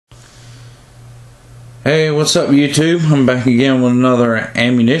Hey, what's up YouTube? I'm back again with another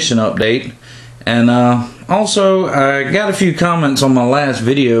ammunition update. And also, I got a few comments on my last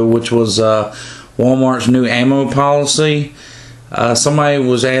video, which was Walmart's new ammo policy. Somebody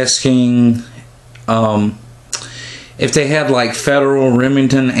was asking if they had like Federal,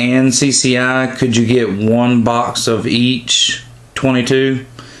 Remington, and CCI, could you get one box of each 22?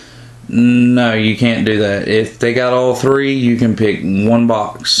 No, you can't do that. If they got all three, you can pick one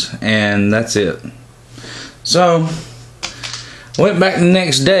box, and that's it. So, went back the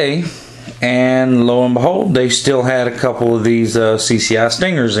next day, and lo and behold, they still had a couple of these CCI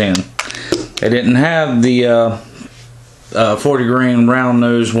Stingers in. They didn't have the 40 grain round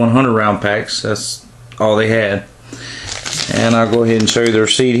nose 100 round packs. That's all they had. And I'll go ahead and show you the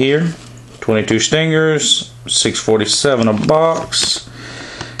receipt here. 22 Stingers, $6.47 a box.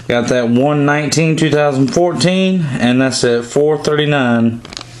 Got that 1/19/2014, and that's at $4.39.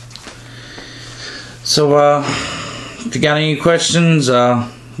 So, if you got any questions,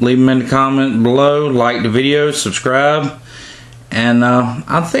 leave them in the comment below. Like the video, subscribe. And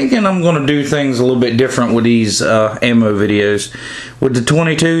I'm thinking I'm going to do things a little bit different with these ammo videos. With the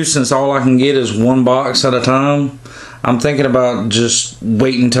 22, since all I can get is one box at a time, I'm thinking about just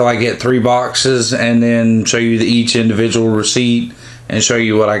waiting until I get 3 boxes and then show you each individual receipt and show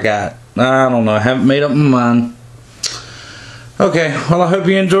you what I got. I don't know. I haven't made up my mind. Okay, well, I hope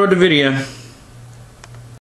you enjoyed the video.